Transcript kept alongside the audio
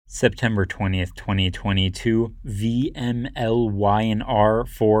September 20th, 2022, VMLYNR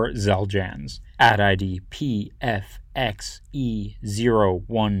for Xeljanz, ad ID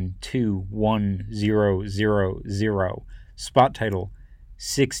PFXE01210000, spot title,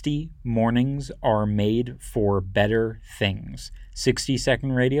 60 Mornings Are Made for Better Things,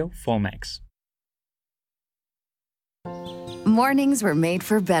 60-second radio, full mix. Mornings were made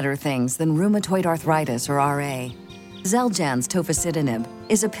for better things than rheumatoid arthritis or RA. Xeljanz tofacitinib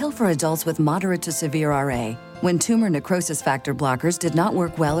is a pill for adults with moderate to severe RA when tumor necrosis factor blockers did not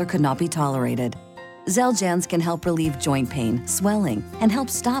work well or could not be tolerated. Xeljanz can help relieve joint pain, swelling, and help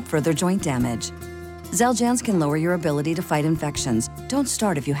stop further joint damage. Xeljanz can lower your ability to fight infections. Don't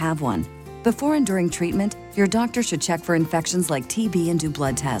start if you have one. Before and during treatment, your doctor should check for infections like TB and do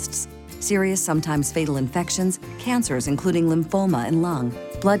blood tests. Serious, sometimes fatal infections, cancers including lymphoma and lung,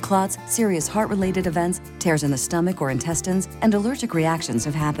 blood clots, serious heart-related events, tears in the stomach or intestines, and allergic reactions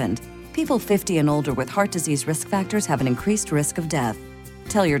have happened. People 50 and older with heart disease risk factors have an increased risk of death.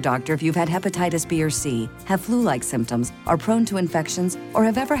 Tell your doctor if you've had hepatitis B or C, have flu-like symptoms, are prone to infections, or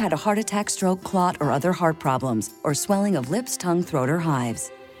have ever had a heart attack, stroke, clot, or other heart problems, or swelling of lips, tongue, throat, or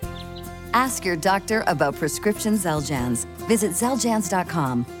hives. Ask your doctor about prescription Xeljanz. Visit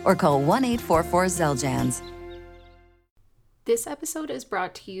Xeljanz.com or call 1-844-XELJANZ. This episode is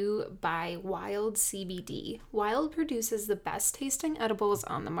brought to you by Wild CBD. Wild produces the best tasting edibles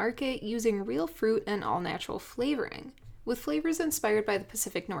on the market using real fruit and all-natural flavoring. With flavors inspired by the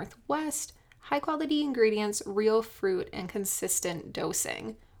Pacific Northwest, high-quality ingredients, real fruit, and consistent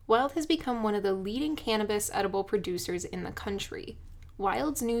dosing, Wild has become one of the leading cannabis edible producers in the country.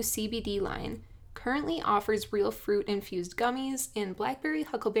 Wild's new CBD line currently offers real fruit-infused gummies in blackberry,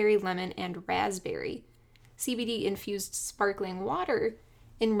 huckleberry, lemon, and raspberry, CBD-infused sparkling water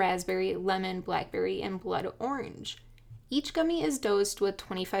in raspberry, lemon, blackberry, and blood orange. Each gummy is dosed with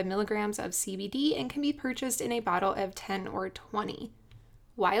 25 milligrams of CBD and can be purchased in a bottle of 10 or 20.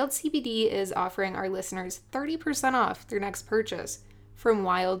 Wild CBD is offering our listeners 30% off their next purchase from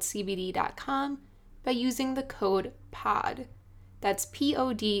wildcbd.com by using the code POD. That's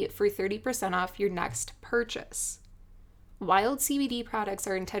POD for 30% off your next purchase. Wild CBD products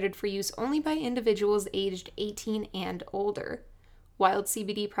are intended for use only by individuals aged 18 and older. Wild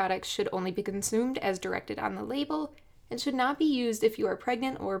CBD products should only be consumed as directed on the label and should not be used if you are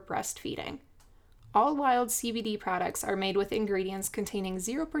pregnant or breastfeeding. All Wild CBD products are made with ingredients containing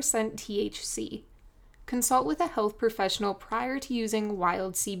 0% THC. Consult with a health professional prior to using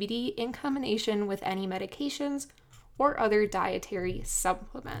Wild CBD in combination with any medications or other dietary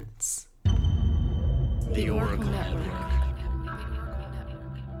supplements. The Oracle Network.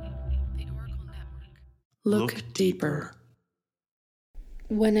 Look deeper.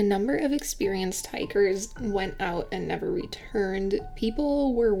 When a number of experienced hikers went out and never returned,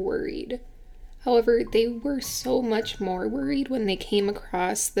 people were worried. However, they were so much more worried when they came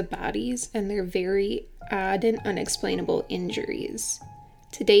across the bodies and their very odd and unexplainable injuries.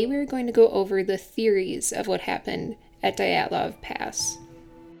 Today we are going to go over the theories of what happened at Dyatlov Pass.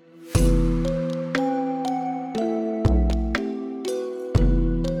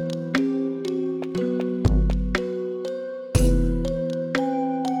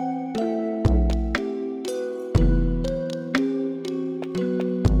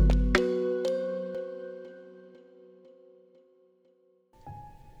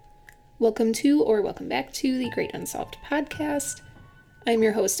 Welcome to, or welcome back to, the Great Unsolved Podcast. I'm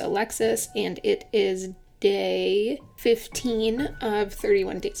your host, Alexis, and it is day 15 of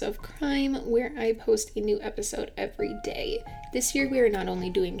 31 Days of Crime, where I post a new episode every day. This year, we are not only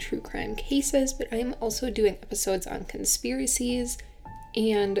doing true crime cases, but I'm also doing episodes on conspiracies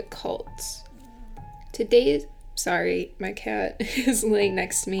and cults. Sorry, my cat is laying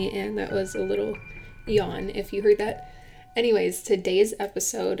next to me, and that was a little yawn if you heard that. Anyways, today's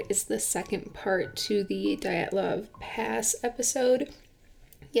episode is the second part to the Dyatlov Pass episode.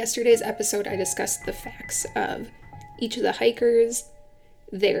 Yesterday's episode, I discussed the facts of each of the hikers,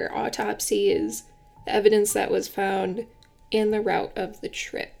 their autopsies, the evidence that was found, and the route of the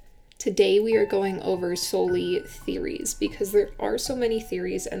trip. Today, we are going over solely theories, because there are so many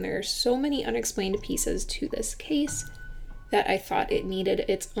theories and there are so many unexplained pieces to this case that I thought it needed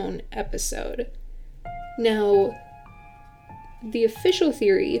its own episode. Now, the official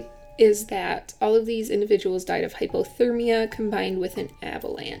theory is that all of these individuals died of hypothermia combined with an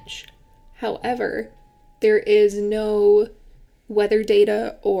avalanche. However, there is no weather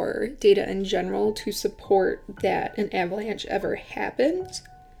data or data in general to support that an avalanche ever happened.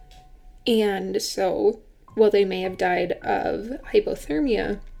 And so, while they may have died of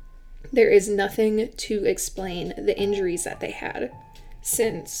hypothermia, there is nothing to explain the injuries that they had.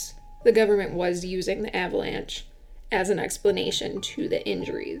 since the government was using the avalanche as an explanation to the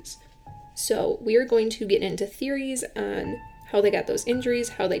injuries. So we are going to get into theories on how they got those injuries,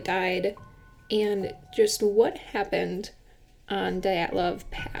 how they died, and just what happened on Dyatlov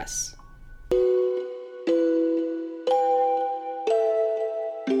Pass.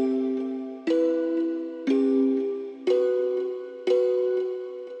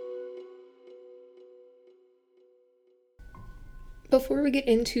 Before we get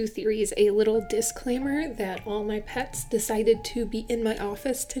into theories, a little disclaimer that all my pets decided to be in my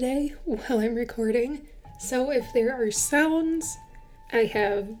office today while I'm recording. So if there are sounds, I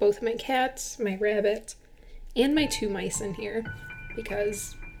have both my cats, my rabbit, and my 2 mice in here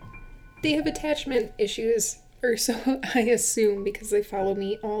because they have attachment issues, or so I assume, because they follow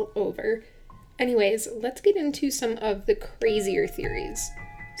me all over. Anyways, let's get into some of the crazier theories.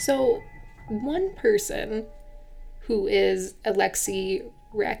 So one person, who is Alexei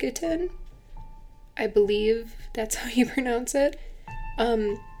Rakitin, I believe that's how you pronounce it.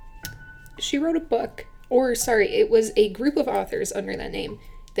 She wrote a book, it was a group of authors under that name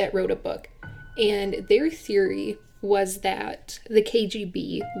that wrote a book. And their theory was that the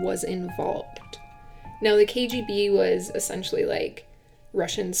KGB was involved. Now, the KGB was essentially like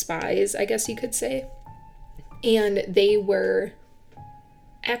Russian spies, I guess you could say. And they were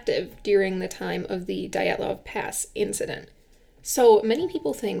active during the time of the Dyatlov Pass incident. So many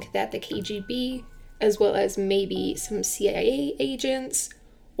people think that the KGB, as well as maybe some CIA agents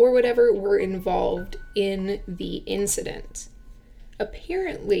or whatever, were involved in the incident.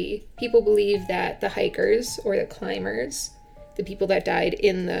 Apparently, people believe that the hikers or the climbers, the people that died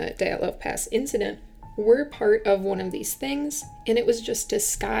in the Dyatlov Pass incident, were part of one of these things, and it was just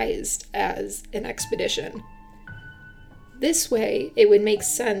disguised as an expedition. This way, it would make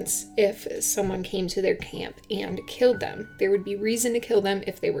sense if someone came to their camp and killed them. There would be reason to kill them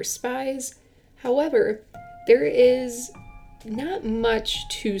if they were spies. However, there is not much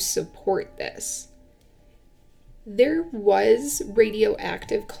to support this. There was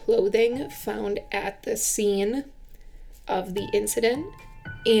radioactive clothing found at the scene of the incident,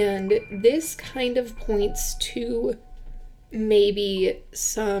 and this kind of points to maybe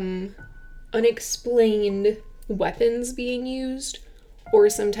some unexplained weapons being used, or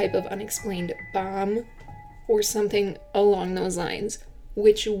some type of unexplained bomb, or something along those lines,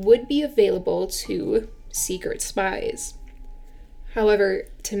 which would be available to secret spies. However,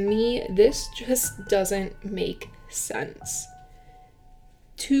 to me, this just doesn't make sense.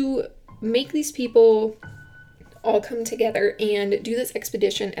 To make these people all come together and do this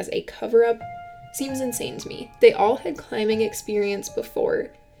expedition as a cover-up seems insane to me. They all had climbing experience before.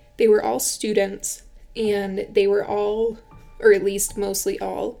 They were all students, and they were all, or at least mostly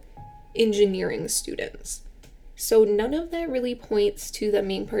all, engineering students. So none of that really points to them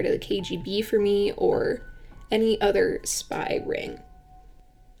being part of the KGB for me, or any other spy ring.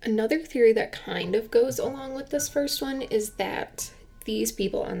 Another theory that kind of goes along with this first one is that these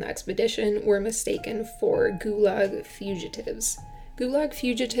people on the expedition were mistaken for Gulag fugitives. Gulag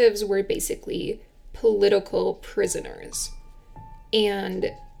fugitives were basically political prisoners.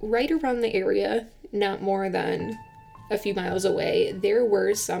 And right around the area, not more than a few miles away, there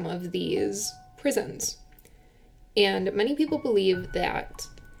were some of these prisons. And many people believe that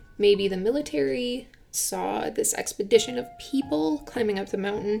maybe the military saw this expedition of people climbing up the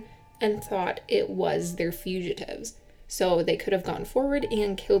mountain and thought it was their fugitives. So they could have gone forward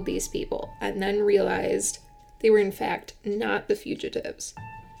and killed these people, and then realized they were in fact not the fugitives.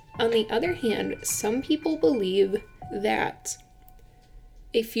 On the other hand, some people believe that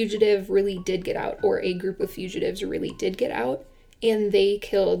a fugitive really did get out, or a group of fugitives really did get out, and they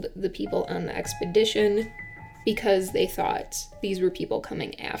killed the people on the expedition because they thought these were people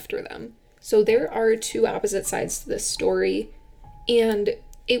coming after them. So there are 2 opposite sides to this story, and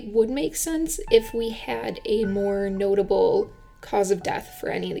it would make sense if we had a more notable cause of death for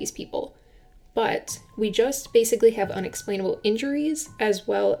any of these people. But we just basically have unexplainable injuries as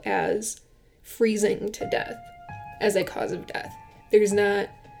well as freezing to death as a cause of death. There's not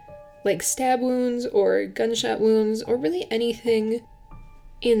like stab wounds or gunshot wounds or really anything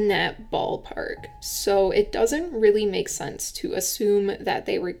in that ballpark. So it doesn't really make sense to assume that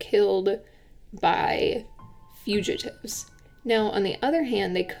they were killed by fugitives. Now, on the other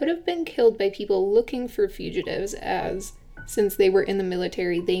hand, they could have been killed by people looking for fugitives, as since they were in the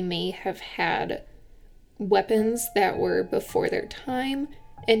military, they may have had weapons that were before their time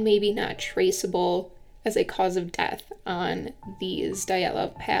and maybe not traceable as a cause of death on these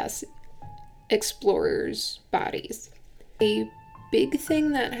Dyatlov Pass explorers' bodies. A big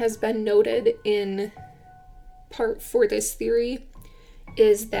thing that has been noted in part for this theory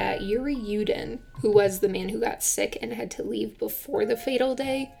is that Yuri Yudin, who was the man who got sick and had to leave before the fatal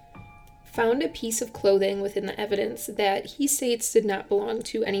day, found a piece of clothing within the evidence that he states did not belong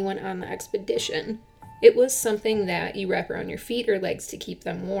to anyone on the expedition. It was something that you wrap around your feet or legs to keep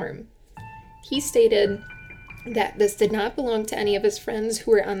them warm. He stated that this did not belong to any of his friends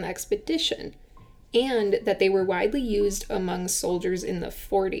who were on the expedition, and that they were widely used among soldiers in the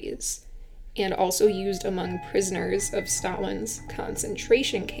 40s, and also used among prisoners of Stalin's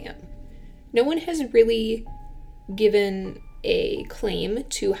concentration camp. No one has really given a claim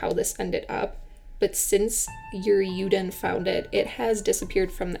to how this ended up, but since Yuri Yudin found it, it has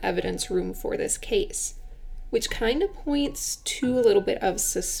disappeared from the evidence room for this case, which kind of points to a little bit of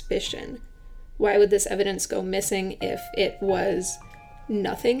suspicion. Why would this evidence go missing if it was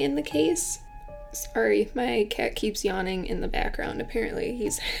nothing in the case? Sorry, my cat keeps yawning in the background. Apparently,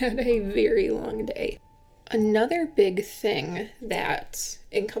 he's had a very long day. Another big thing that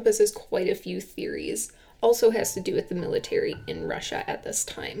encompasses quite a few theories also has to do with the military in Russia at this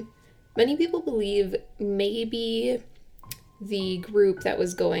time. Many people believe maybe the group that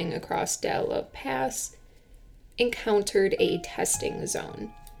was going across Dyatlov Pass encountered a testing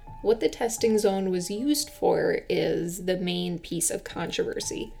zone. What the testing zone was used for is the main piece of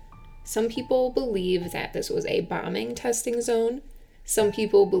controversy. Some people believe that this was a bombing testing zone. Some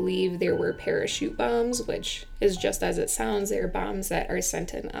people believe there were parachute bombs, which is just as it sounds. They're bombs that are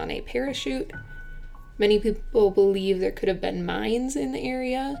sent in on a parachute. Many people believe there could have been mines in the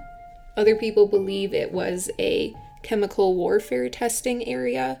area. Other people believe it was a chemical warfare testing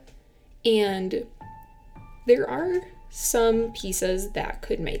area. And there are some pieces that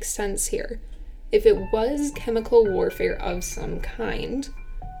could make sense here. If it was chemical warfare of some kind,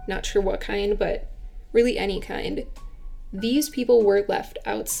 not sure what kind, but really any kind, these people were left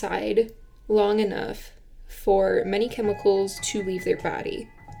outside long enough for many chemicals to leave their body.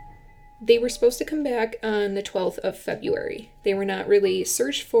 They were supposed to come back on the 12th of February. They were not really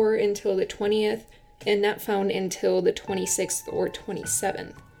searched for until the 20th and not found until the 26th or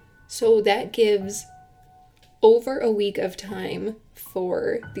 27th. So that gives over a week of time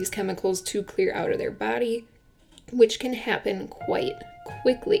for these chemicals to clear out of their body, which can happen quite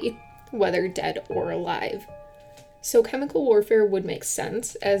quickly, whether dead or alive. So chemical warfare would make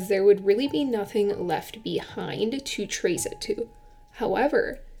sense, as there would really be nothing left behind to trace it to.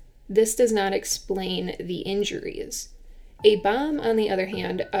 However, this does not explain the injuries. A bomb, on the other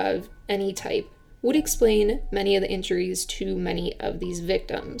hand, of any type, would explain many of the injuries to many of these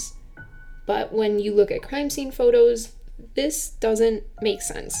victims. But when you look at crime scene photos, this doesn't make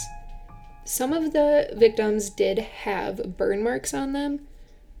sense. Some of the victims did have burn marks on them,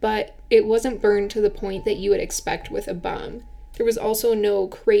 but it wasn't burned to the point that you would expect with a bomb. There was also no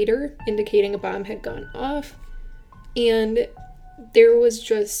crater indicating a bomb had gone off, and there was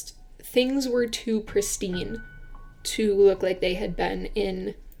just, things were too pristine to look like they had been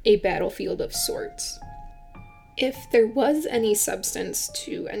in a battlefield of sorts. If there was any substance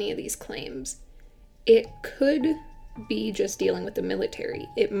to any of these claims, it could be just dealing with the military.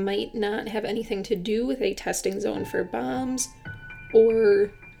 It might not have anything to do with a testing zone for bombs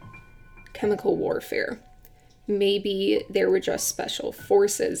or chemical warfare. Maybe there were just special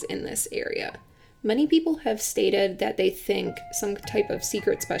forces in this area. Many people have stated that they think some type of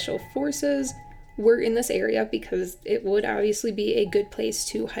secret special forces were in this area because it would obviously be a good place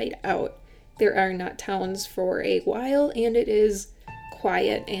to hide out. There are not towns for a while, and it is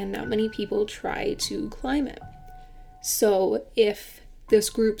quiet, and not many people try to climb it. So if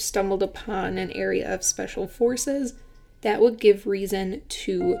this group stumbled upon an area of special forces, that would give reason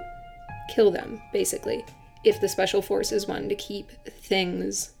to kill them, basically, if the special forces wanted to keep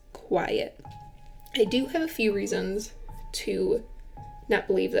things quiet. I do have a few reasons to not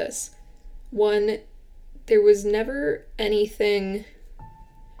believe this. One, there was never anything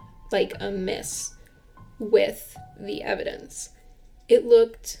like amiss with the evidence. It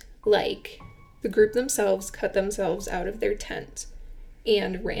looked like the group themselves cut themselves out of their tent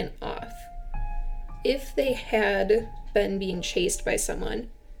and ran off. If they had been being chased by someone,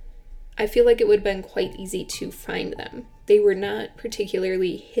 I feel like it would have been quite easy to find them. They were not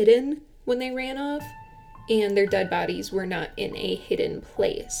particularly hidden when they ran off, and their dead bodies were not in a hidden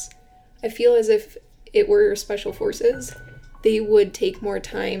place. I feel as if it were special forces, they would take more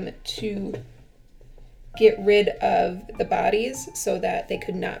time to get rid of the bodies so that they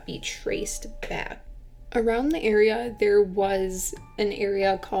could not be traced back. Around the area, there was an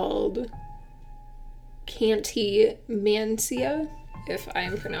area called Khanty-Mansia, if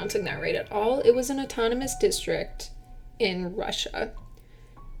I'm pronouncing that right at all. It was an autonomous district in Russia.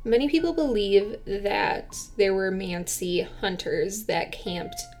 Many people believe that there were Mansi hunters that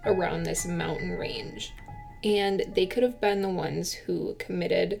camped around this mountain range, and they could have been the ones who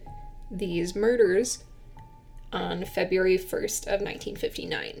committed these murders on February 1st of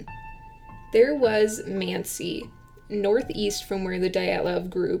 1959. There was Mansi northeast from where the Dyatlov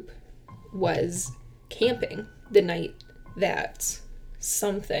group was camping the night that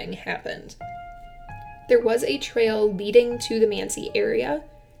something happened. There was a trail leading to the Mansi area,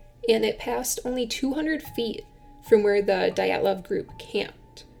 and it passed only 200 feet from where the Dyatlov group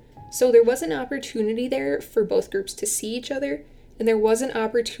camped. So there was an opportunity there for both groups to see each other, and there was an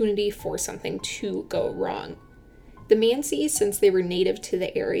opportunity for something to go wrong. The Mansi, since they were native to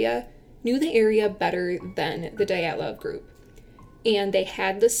the area, knew the area better than the Dyatlov group, and they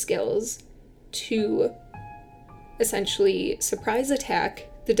had the skills to essentially surprise attack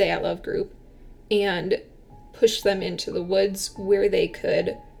the Dyatlov group and push them into the woods where they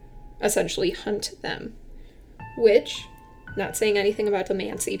could essentially hunt them, which, not saying anything about the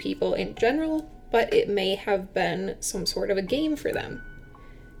Mansi people in general, but it may have been some sort of a game for them.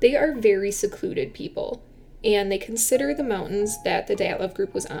 They are very secluded people, and they consider the mountains that the Dyatlov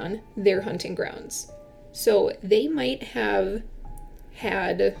group was on their hunting grounds. So they might have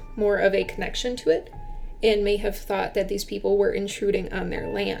had more of a connection to it and may have thought that these people were intruding on their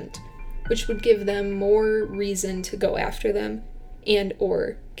land, which would give them more reason to go after them and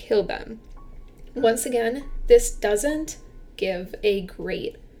or kill them. Once again, this doesn't give a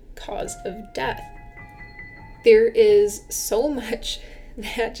great cause of death. There is so much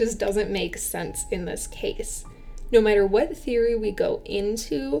that just doesn't make sense in this case. No matter what theory we go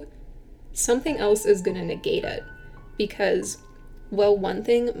into, something else is going to negate it, because while one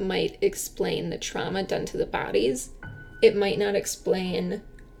thing might explain the trauma done to the bodies, it might not explain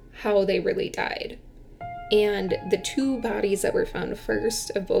how they really died. And the two bodies that were found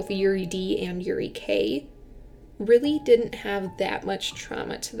first, of both Yuri D and Yuri K, really didn't have that much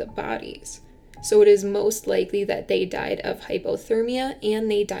trauma to the bodies. So it is most likely that they died of hypothermia and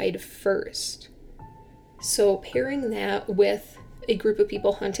they died first. So pairing that with a group of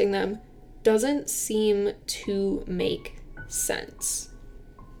people hunting them doesn't seem to make sense.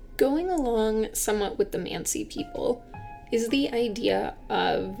 Going along somewhat with the Mansi people is the idea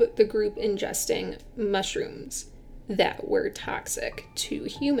of the group ingesting mushrooms that were toxic to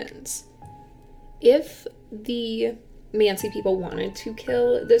humans. If the Mansi people wanted to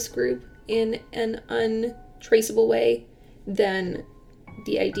kill this group in an untraceable way, then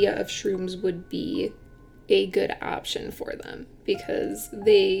the idea of shrooms would be a good option for them, because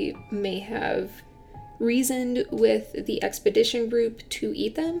they may have reasoned with the expedition group to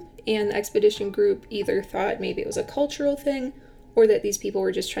eat them, and the expedition group either thought maybe it was a cultural thing or that these people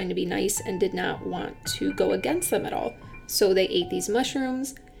were just trying to be nice and did not want to go against them at all. So they ate these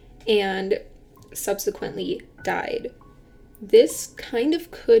mushrooms and subsequently died. This kind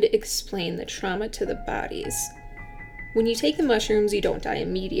of could explain the trauma to the bodies. When you take the mushrooms, you don't die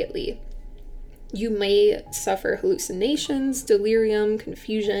immediately. You may suffer hallucinations, delirium,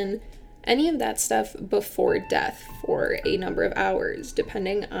 confusion, any of that stuff before death for a number of hours,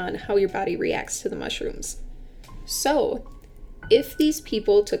 depending on how your body reacts to the mushrooms. So, if these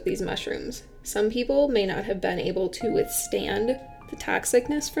people took these mushrooms, some people may not have been able to withstand the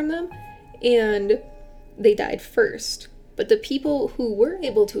toxicness from them, and they died first. But the people who were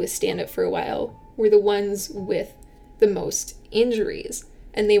able to withstand it for a while were the ones with the most injuries,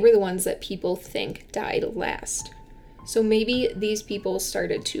 and they were the ones that people think died last. So maybe these people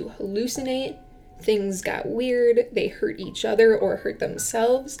started to hallucinate, things got weird, they hurt each other or hurt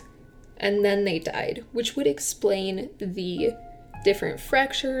themselves, and then they died, which would explain the different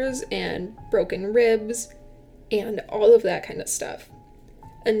fractures and broken ribs and all of that kind of stuff.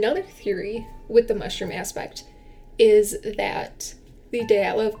 Another theory with the mushroom aspect is that the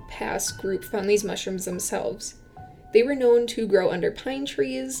Dyatlov Pass group found these mushrooms themselves. They were known to grow under pine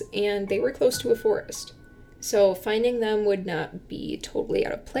trees, and they were close to a forest, so finding them would not be totally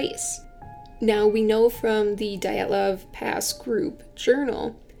out of place. Now, we know from the Dyatlov Pass group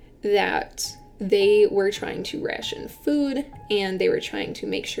journal that they were trying to ration food, and they were trying to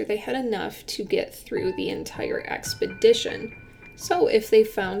make sure they had enough to get through the entire expedition. So if they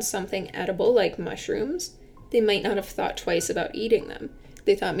found something edible like mushrooms, they might not have thought twice about eating them.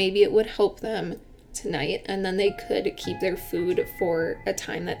 They thought maybe it would help them tonight, and then they could keep their food for a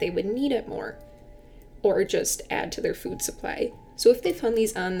time that they would need it more, or just add to their food supply. So if they found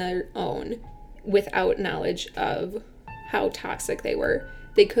these on their own without knowledge of how toxic they were,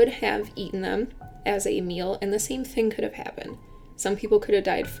 they could have eaten them as a meal, and the same thing could have happened. Some people could have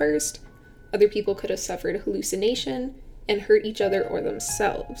died first, other people could have suffered hallucination, and hurt each other or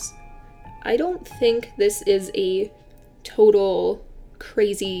themselves. I don't think this is a total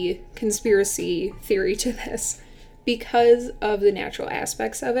crazy conspiracy theory to this. Because of the natural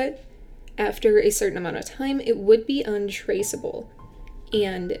aspects of it, after a certain amount of time, it would be untraceable.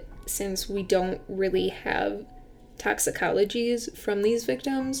 And since we don't really have toxicologies from these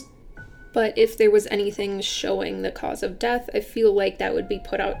victims, but if there was anything showing the cause of death, I feel like that would be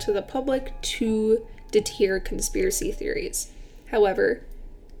put out to the public to deter conspiracy theories. However,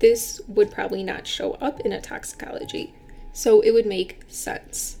 this would probably not show up in a toxicology, so it would make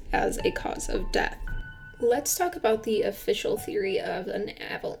sense as a cause of death. Let's talk about the official theory of an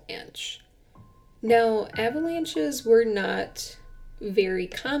avalanche. Now, avalanches were not very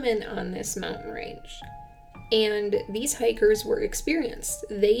common on this mountain range, and these hikers were experienced.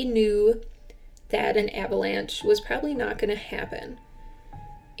 They knew that an avalanche was probably not going to happen,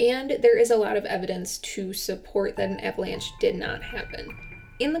 and there is a lot of evidence to support that an avalanche did not happen.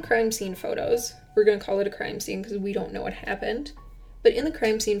 In the crime scene photos, we're going to call it a crime scene because we don't know what happened, but in the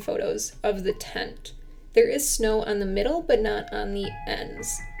crime scene photos of the tent, there is snow on the middle, but not on the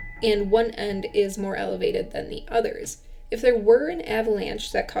ends, and one end is more elevated than the others. If there were an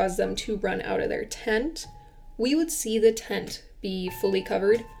avalanche that caused them to run out of their tent, we would see the tent be fully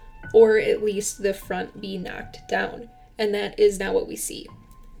covered, or at least the front be knocked down, and that is not what we see.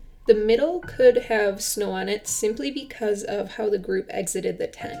 The middle could have snow on it simply because of how the group exited the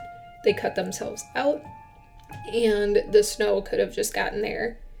tent. They cut themselves out, and the snow could have just gotten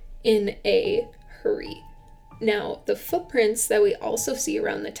there in a hurry. Now, the footprints that we also see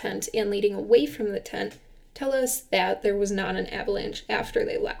around the tent and leading away from the tent tell us that there was not an avalanche after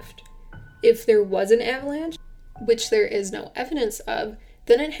they left. If there was an avalanche, which there is no evidence of,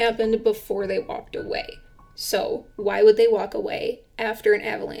 then it happened before they walked away. So, why would they walk away after an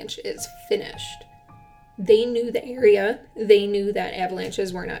avalanche is finished? They knew the area, they knew that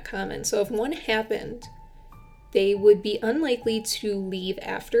avalanches were not common, so if one happened, they would be unlikely to leave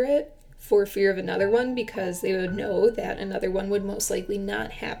after it for fear of another one because they would know that another one would most likely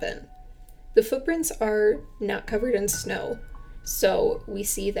not happen. The footprints are not covered in snow, so we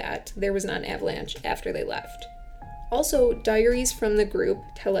see that there was not an avalanche after they left. Also, diaries from the group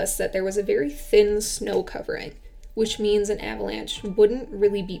tell us that there was a very thin snow covering, which means an avalanche wouldn't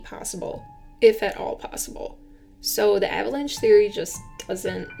really be possible, if at all possible. So the avalanche theory just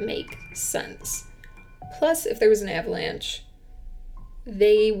doesn't make sense. Plus, if there was an avalanche,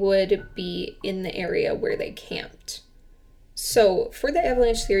 they would be in the area where they camped. So, for the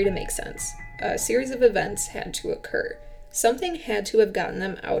avalanche theory to make sense, a series of events had to occur. Something had to have gotten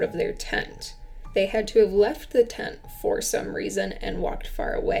them out of their tent. They had to have left the tent for some reason and walked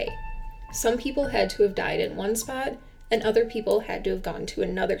far away. Some people had to have died in one spot, and other people had to have gone to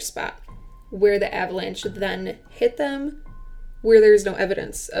another spot, where the avalanche then hit them, where there's no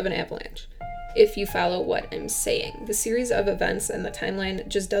evidence of an avalanche. If you follow what I'm saying, the series of events and the timeline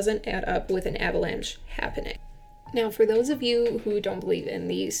just doesn't add up with an avalanche happening. Now, for those of you who don't believe in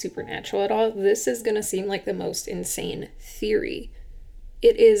the supernatural at all, this is going to seem like the most insane theory.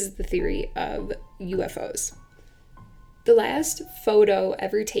 It is the theory of UFOs. The last photo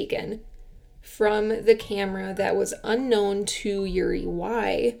ever taken from the camera that was unknown to Yuri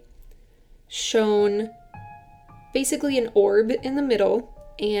Y shown basically an orb in the middle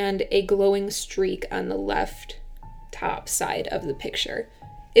and a glowing streak on the left top side of the picture.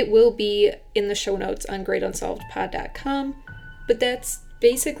 It will be in the show notes on greatunsolvedpod.com, but that's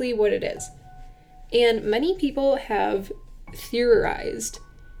basically what it is. And many people have theorized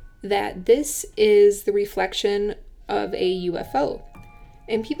that this is the reflection of a UFO.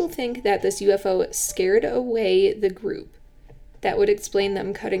 And people think that this UFO scared away the group. That would explain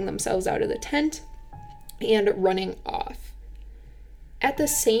them cutting themselves out of the tent and running off. At the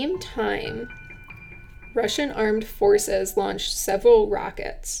same time, Russian armed forces launched several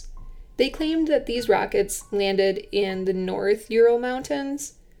rockets. They claimed that these rockets landed in the North Ural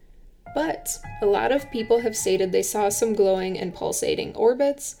Mountains, but a lot of people have stated they saw some glowing and pulsating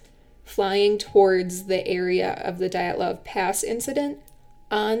orbits flying towards the area of the Dyatlov Pass incident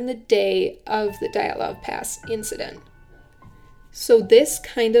on the day of the Dyatlov Pass incident. So this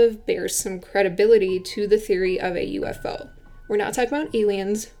kind of bears some credibility to the theory of a UFO. We're not talking about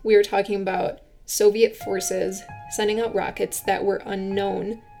aliens, we are talking about Soviet forces sending out rockets that were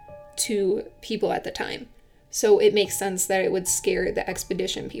unknown to people at the time. So it makes sense that it would scare the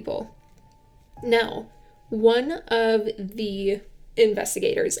expedition people. Now, one of the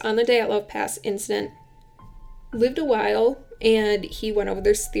investigators on the Dyatlov Pass incident lived a while, and he went over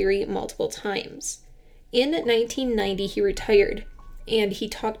this theory multiple times. In 1990, he retired, and he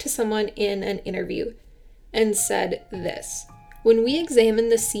talked to someone in an interview and said this: "When we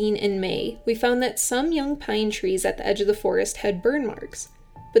examined the scene in May, we found that some young pine trees at the edge of the forest had burn marks,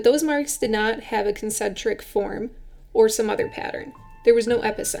 but those marks did not have a concentric form or some other pattern. There was no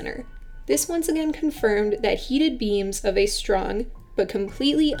epicenter. This once again confirmed that heated beams of a strong, but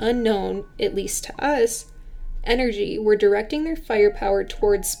completely unknown, at least to us, energy were directing their firepower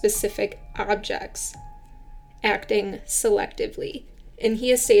towards specific objects, acting selectively." And he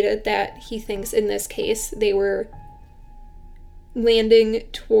has stated that he thinks in this case they were landing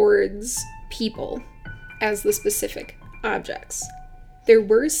towards people as the specific objects. There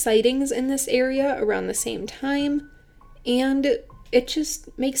were sightings in this area around the same time, and it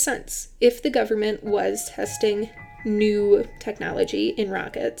just makes sense. If the government was testing new technology in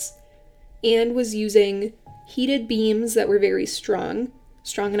rockets and was using heated beams that were very strong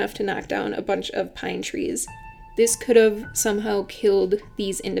enough to knock down a bunch of pine trees, this could have somehow killed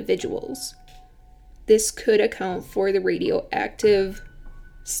these individuals. This could account for the radioactive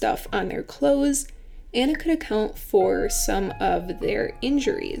stuff on their clothes, and it could account for some of their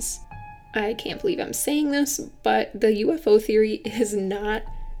injuries. I can't believe I'm saying this, but the UFO theory is not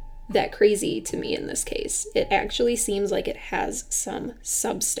that crazy to me in this case. It actually seems like it has some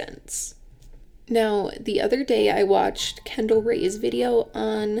substance. Now, the other day I watched Kendall Rae's video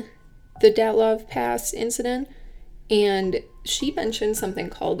on the Dyatlov Pass incident, and she mentioned something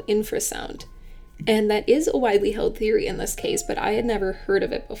called infrasound. And that is a widely held theory in this case, but I had never heard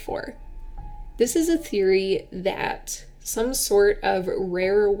of it before. This is a theory that some sort of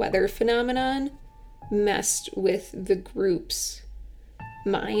rare weather phenomenon messed with the group's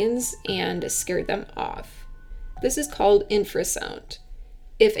minds and scared them off. This is called infrasound.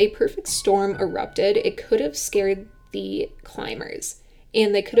 If a perfect storm erupted, it could have scared the climbers,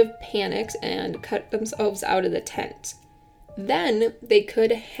 and they could have panicked and cut themselves out of the tent. Then they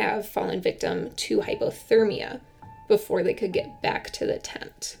could have fallen victim to hypothermia before they could get back to the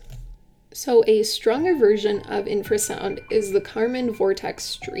tent. So a stronger version of infrasound is the Kármán vortex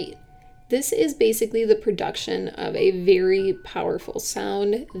street. This is basically the production of a very powerful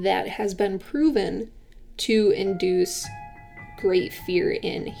sound that has been proven to induce great fear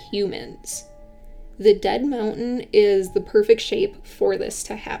in humans. The Dead Mountain is the perfect shape for this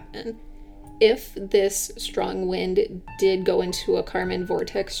to happen. If this strong wind did go into a Kármán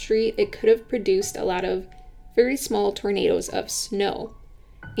vortex street, it could have produced a lot of very small tornadoes of snow,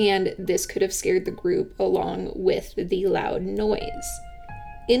 and this could have scared the group along with the loud noise.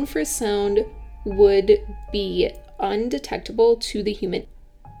 Infrasound would be undetectable to the human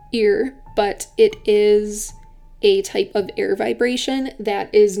ear, but it is a type of air vibration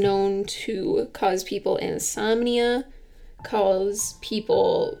that is known to cause people insomnia, cause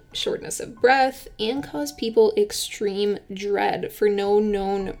people shortness of breath, and cause people extreme dread for no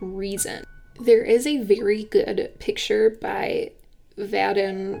known reason. There is a very good picture by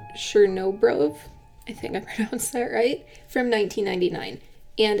Vadim Chernobrov, I think I pronounced that right, from 1999,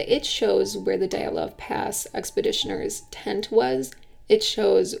 and it shows where the Dyatlov Pass expeditioners' tent was. It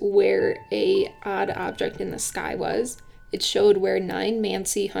shows where a odd object in the sky was. It showed where 9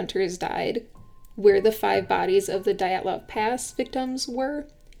 Mansi hunters died, where the 5 bodies of the Dyatlov Pass victims were,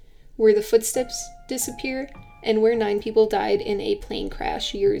 where the footsteps disappear, and where 9 people died in a plane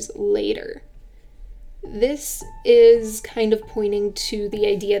crash years later. This is kind of pointing to the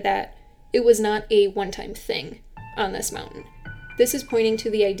idea that it was not a one-time thing on this mountain. This is pointing to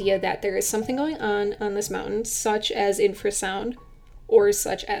the idea that there is something going on this mountain, such as infrasound, or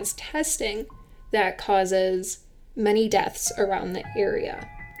such as testing, that causes many deaths around the area.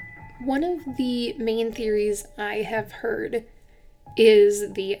 One of the main theories I have heard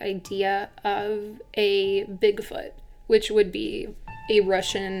is the idea of a Bigfoot, which would be a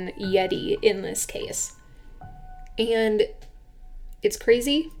Russian Yeti in this case. And it's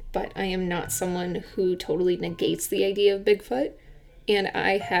crazy, but I am not someone who totally negates the idea of Bigfoot, and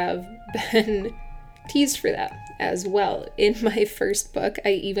I have been teased for that as well. In my first book,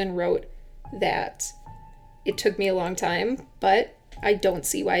 I even wrote that it took me a long time, but I don't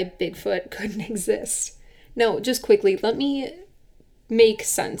see why Bigfoot couldn't exist. No, just quickly, let me make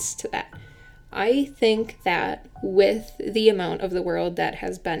sense to that. I think that with the amount of the world that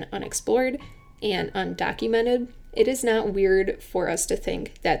has been unexplored and undocumented, it is not weird for us to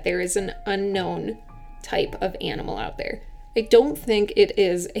think that there is an unknown type of animal out there. I don't think it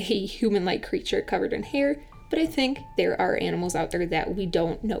is a human-like creature covered in hair, but I think there are animals out there that we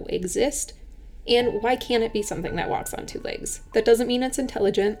don't know exist. And why can't it be something that walks on 2 legs? That doesn't mean it's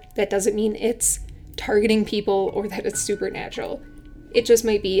intelligent. That doesn't mean it's targeting people or that it's supernatural. It just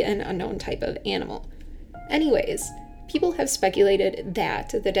might be an unknown type of animal. Anyways, People have speculated that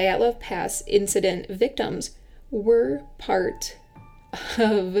the Dyatlov Pass incident victims were part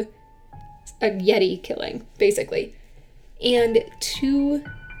of a Yeti killing, basically. And to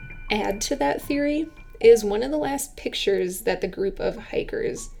add to that theory is one of the last pictures that the group of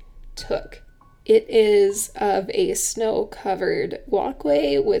hikers took. It is of a snow-covered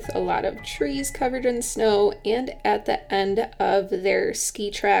walkway with a lot of trees covered in snow, and at the end of their ski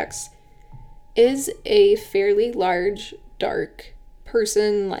tracks is a fairly large, dark,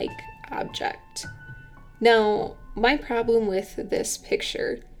 person-like object. Now, my problem with this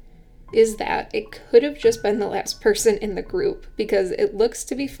picture is that it could have just been the last person in the group, because it looks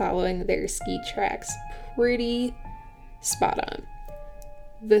to be following their ski tracks pretty spot on.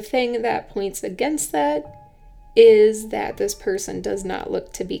 The thing that points against that is that this person does not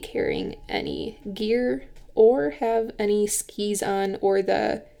look to be carrying any gear or have any skis on, or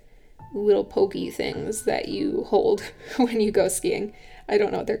the little pokey things that you hold when you go skiing. I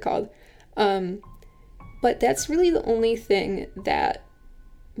don't know what they're called. But that's really the only thing that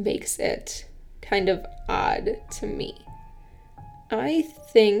makes it kind of odd to me. I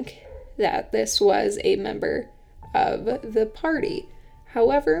think that this was a member of the party.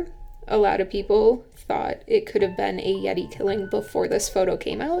 However, a lot of people thought it could have been a Yeti killing before this photo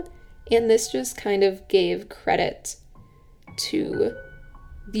came out, and this just kind of gave credit to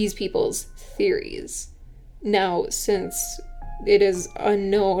these people's theories. Now, since it is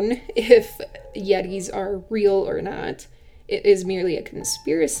unknown if Yetis are real or not, it is merely a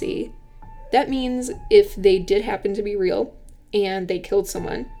conspiracy, that means if they did happen to be real and they killed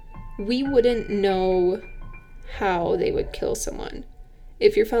someone, we wouldn't know how they would kill someone.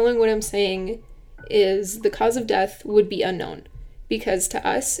 If you're following what I'm saying, is the cause of death would be unknown, because to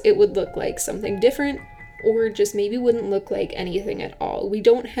us it would look like something different, or just maybe wouldn't look like anything at all. We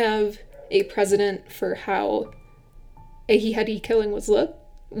don't have a precedent for how a Yeti killing would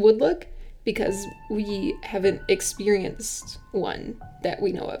look, because we haven't experienced one that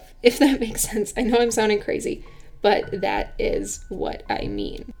we know of, if that makes sense. I know I'm sounding crazy, but that is what I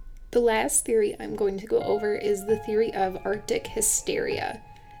mean. The last theory I'm going to go over is the theory of Arctic hysteria.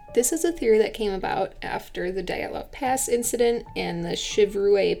 This is a theory that came about after the Dyatlov Pass incident and the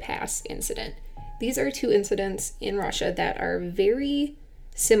Shivrue Pass incident. These are two incidents in Russia that are very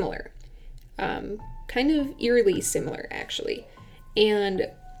similar, kind of eerily similar, actually. And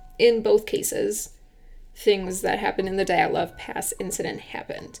in both cases, things that happened in the Dyatlov Pass incident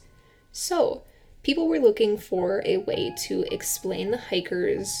happened. So, people were looking for a way to explain the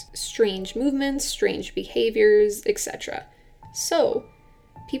hikers' strange movements, strange behaviors, etc. So,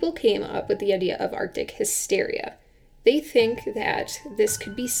 people came up with the idea of Arctic hysteria. They think that this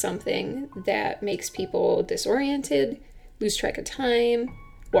could be something that makes people disoriented, lose track of time,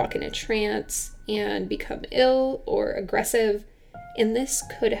 walk in a trance, and become ill or aggressive, and this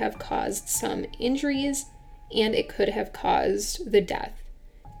could have caused some injuries, and it could have caused the death.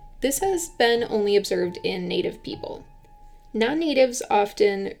 This has been only observed in native people. Non-natives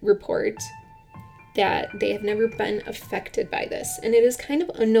often report that they have never been affected by this, and it is kind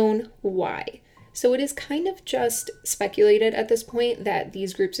of unknown why. So it is kind of just speculated at this point that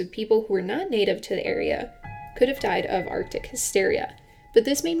these groups of people who were not native to the area could have died of Arctic hysteria. But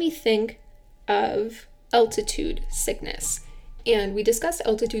this made me think of altitude sickness. And we discussed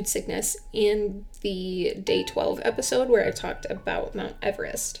altitude sickness in the Day 12 episode where I talked about Mount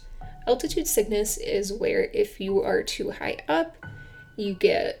Everest. Altitude sickness is where if you are too high up, you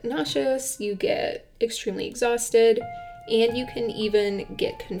get nauseous, you get extremely exhausted, and you can even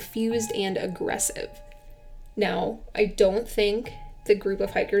get confused and aggressive. Now, I don't think the group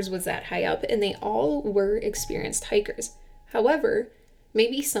of hikers was that high up, and they all were experienced hikers. However,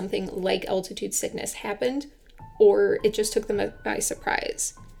 maybe something like altitude sickness happened, or it just took them by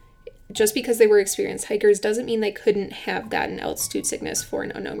surprise. Just because they were experienced hikers doesn't mean they couldn't have gotten altitude sickness for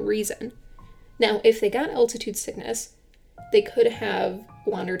an unknown reason. Now, if they got altitude sickness, they could have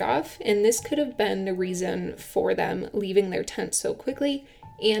wandered off, and this could have been the reason for them leaving their tent so quickly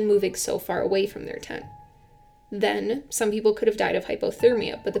and moving so far away from their tent. Then, some people could have died of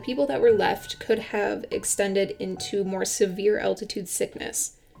hypothermia, but the people that were left could have extended into more severe altitude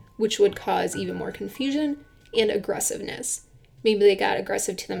sickness, which would cause even more confusion and aggressiveness. Maybe they got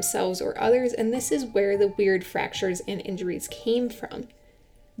aggressive to themselves or others, and this is where the weird fractures and injuries came from.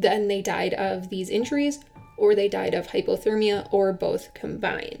 Then they died of these injuries, or they died of hypothermia, or both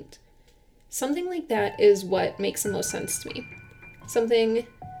combined. Something like that is what makes the most sense to me. Something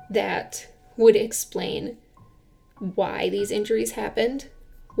that would explain why these injuries happened,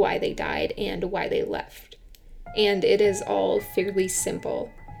 why they died, and why they left. And it is all fairly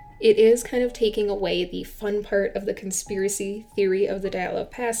simple It is kind of taking away the fun part of the conspiracy theory of the Dyatlov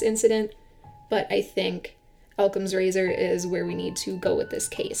Pass incident, but I think Occam's razor is where we need to go with this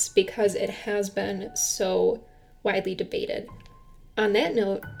case because it has been so widely debated. On that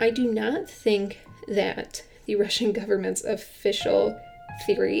note, I do not think that the Russian government's official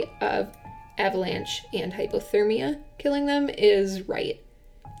theory of avalanche and hypothermia killing them is right,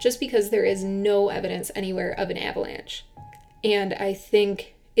 just because there is no evidence anywhere of an avalanche. And I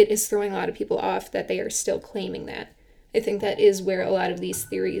think it is throwing a lot of people off that they are still claiming that. I think that is where a lot of these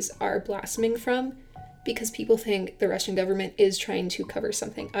theories are blossoming from, because people think the Russian government is trying to cover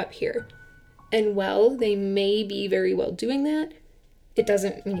something up here. And while they may be very well doing that, it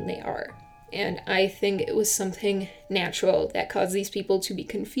doesn't mean they are. And I think it was something natural that caused these people to be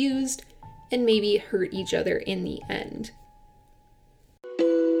confused and maybe hurt each other in the end.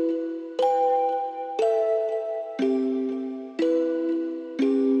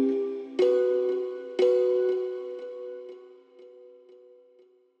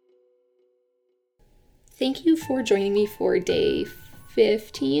 Thank you for joining me for day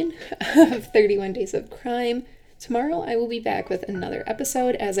 15 of 31 Days of Crime. Tomorrow I will be back with another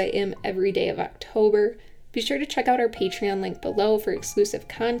episode, as I am every day of October. Be sure to check out our Patreon link below for exclusive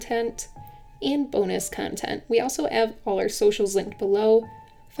content and bonus content. We also have all our socials linked below.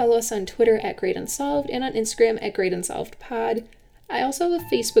 Follow us on Twitter at Great Unsolved and on Instagram at Great Unsolved Pod. I also have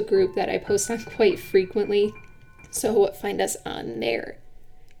a Facebook group that I post on quite frequently, so find us on there.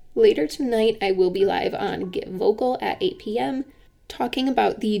 Later tonight, I will be live on Get Vocal at 8 p.m. talking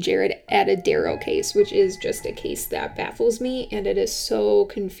about the Jared Adadero case, which is just a case that baffles me, and it is so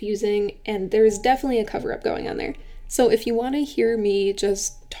confusing, and there's definitely a cover-up going on there. So if you want to hear me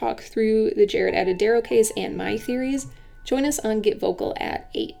just talk through the Jared Adadero case and my theories, join us on Get Vocal at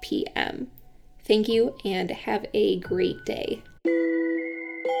 8 p.m. Thank you, and have a great day.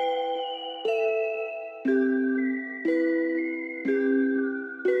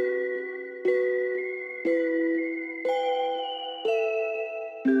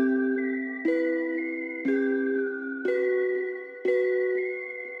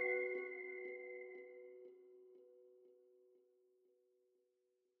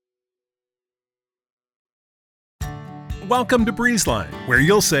 Welcome to BreezeLine, where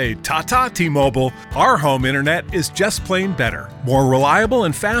you'll say, "Ta-ta, T-Mobile, our home internet is just plain better. More reliable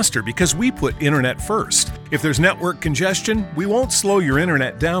and faster because we put internet first. If there's network congestion, we won't slow your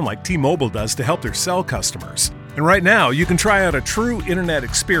internet down like T-Mobile does to help their cell customers." And right now, you can try out a true internet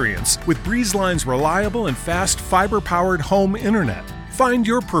experience with BreezeLine's reliable and fast fiber-powered home internet. Find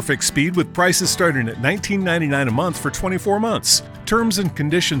your perfect speed with prices starting at $19.99 a month for 24 months. Terms and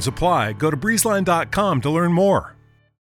conditions apply. Go to breezeline.com to learn more.